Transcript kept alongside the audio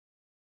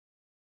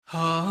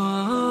अल्हम्दुलिल्लाह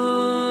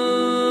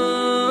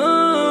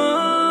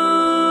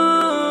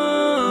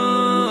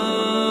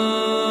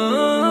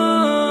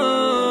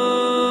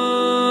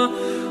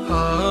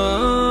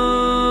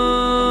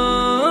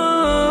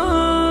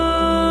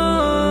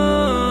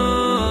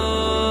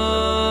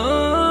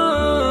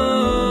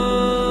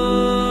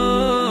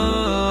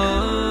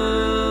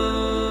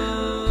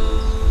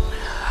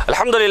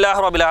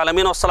रब्बिल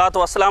आलमीन वस्सलातु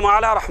वस्सलामु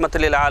अला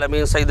रहमतिल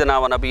आलमीन सय्यिदिना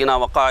व नबीना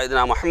व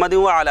क़ाइदिना मुहम्मद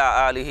व अला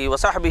आलिहि व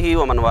सहबिहि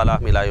व मन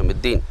वालाहु इला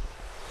यौमिद्दीन।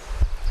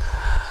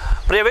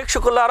 ప్రియ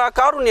వీక్షకులారా,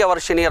 కారుణ్య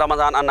వర్షిణి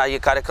రమజాన్ అన్న ఈ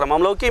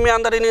కార్యక్రమంలోకి మీ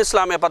అందరినీ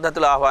ఇస్లామీయ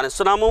పద్ధతిలో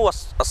ఆహ్వానిస్తున్నాము.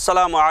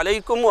 అస్సలాము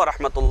అలైకుం వ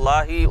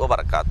రహ్మతుల్లాహి వ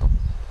బరకాతు.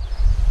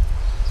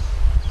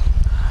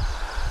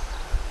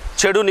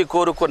 చెడుని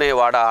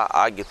కోరుకునేవాడా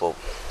ఆగిపో.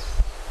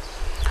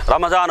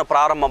 రమజాను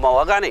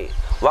ప్రారంభమవగానే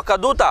ఒక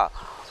దూత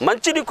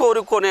మంచిని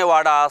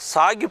కోరుకునేవాడా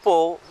సాగిపో,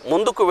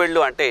 ముందుకు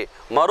వెళ్ళు అంటే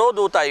మరో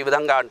దూత ఈ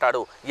విధంగా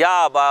అంటాడు, యా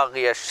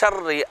బాగియ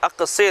షర్రి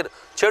అక్సిర్,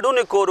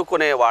 చెడుని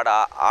కోరుకునేవాడా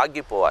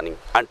ఆగిపో అని.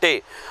 అంటే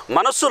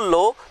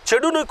మనసుల్లో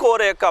చెడుని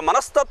కోరే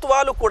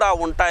మనస్తత్వాలు కూడా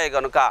ఉంటాయి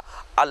గనుక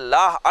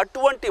అల్లాహ్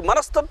అటువంటి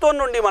మనస్తత్వం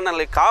నుండి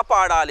మనల్ని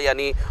కాపాడాలి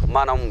అని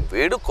మనం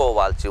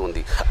వేడుకోవాల్సి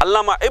ఉంది.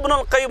 అల్లామా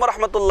ఇబ్నుల్ ఖయ్యిమ్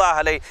రహ్మతుల్లాహి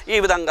అలైహి ఈ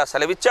విధంగా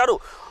సెలవిచ్చారు,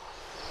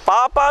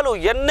 పాపాలు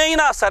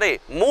ఎన్నైనా సరే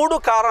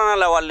 3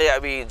 కారణాల వల్లే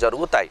అవి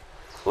జరుగుతాయి.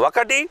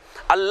 ఒకటి,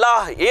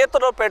 అల్లాహ్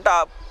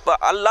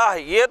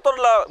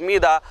ఏతుల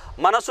మీద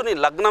మనసుని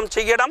లగ్నం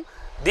చెయ్యడం,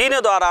 దీని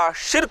ద్వారా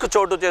షిర్క్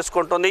చోటు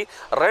చేసుకుంటుంది.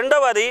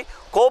 రెండవది,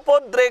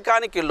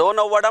 కోపోద్రేకానికి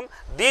లోనవ్వడం,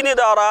 దీని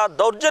ద్వారా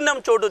దౌర్జన్యం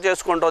చోటు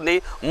చేసుకుంటుంది.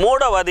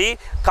 మూడవది,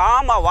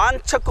 కామ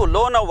వాంఛకు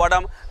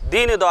లోనవ్వడం,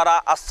 దీని ద్వారా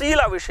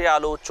అశ్లీల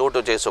విషయాలు చోటు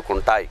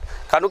చేసుకుంటాయి.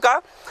 కనుక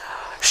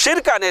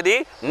షిర్క్ అనేది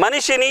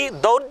మనిషిని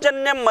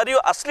దౌర్జన్యం మరియు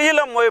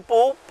అశ్లీలం వైపు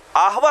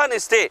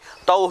ఆహ్వానిస్తే,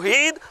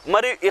 తౌహీద్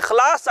మరియు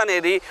ఇఖ్లాస్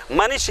అనేది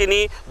మనిషిని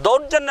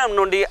దౌర్జన్యం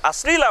నుండి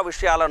అశ్లీల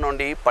విషయాల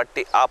నుండి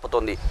పట్టి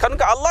ఆపుతుంది.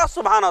 కనుక అల్లాహ్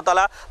సుబ్హానహు వ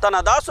తఆలా తన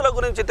దాసుల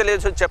గురించి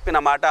తెలియజేసి చెప్పిన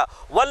మాట,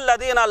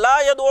 వల్లదీన లా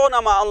యదున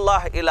మా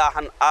అల్లాహ్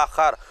ఇలాహన్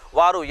ఆఖర్,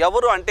 వారు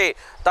ఎవరు అంటే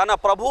తన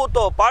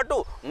ప్రభువుతో పాటు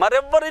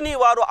మరెవ్వరిని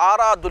వారు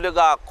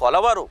ఆరాధులుగా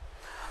కొలవరు.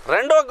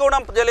 రెండో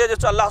గుణం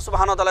తెలియజేస్తూ అల్లాహ్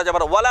సుబ్హానహు వ తఆలా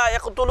చెప్పారు, వలా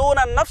యఖ్తులూన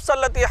నఫ్స్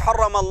అల్లతీ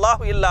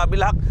హర్రమల్లాహు ఇల్లా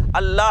బిల్ హక్,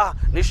 అల్లాహ్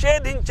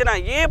నిషేధించిన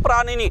ఏ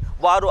ప్రాణిని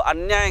వారు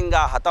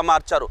అన్యాయంగా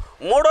హతమార్చారు.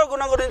 మూడో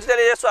గుణం గురించి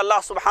తెలియజేస్తూ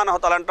అల్లాహ్ సుబ్హానహు వ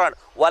తఆలా అంటాడు,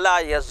 వలా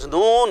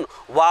యజ్నూన్,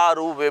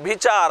 వారు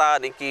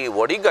వ్యభిచారానికి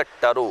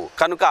ఒడిగట్టరు.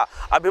 కనుక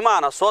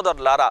అభిమాన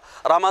సోదరులారా,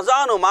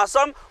 రమజాను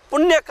మాసం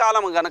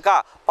పుణ్యకాలం గనక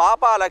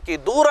పాపాలకి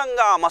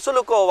దూరంగా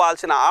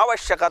మసులుకోవాల్సిన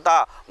ఆవశ్యకత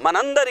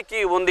మనందరికీ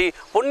ఉంది.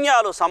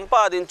 పుణ్యాలు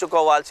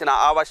సంపాదించుకోవాల్సిన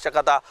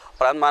ఆవశ్యకత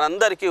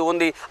మనందరికీ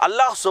ఉంది.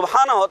 అల్లాహ్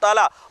సుబ్హానహు వ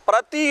తఆలా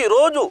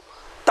ప్రతిరోజు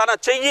తన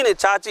చెయ్యిని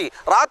చాచి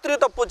రాత్రి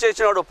తప్పు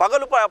చేసినవాడు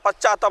పగలు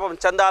పశ్చాత్తాపం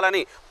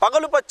చెందాలని,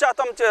 పగలు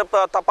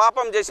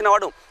పాపం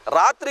చేసినవాడు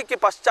రాత్రికి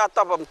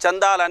పశ్చాత్తాపం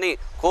చెందాలని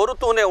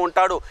కోరుతూనే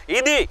ఉంటాడు.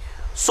 ఇది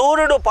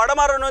సూర్యుడు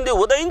పడమర నుండి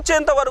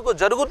ఉదయించేంత వరకు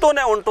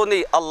జరుగుతూనే ఉంటుంది.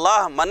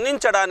 అల్లాహ్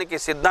మన్నించడానికి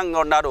సిద్ధంగా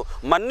ఉన్నారు.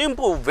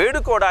 మన్నింపు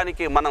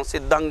వేడుకోవడానికి మనం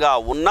సిద్ధంగా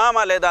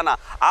ఉన్నామా లేదా అన్న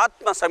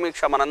ఆత్మ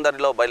సమీక్ష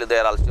మనందరిలో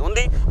బయలుదేరాల్సి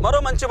ఉంది. మరో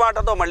మంచి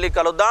మాటతో మళ్ళీ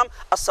కలుద్దాం.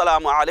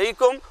 అస్సలాము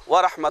అలైకుం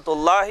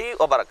వరహ్మతుల్లాహి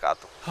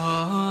వబరకాతు.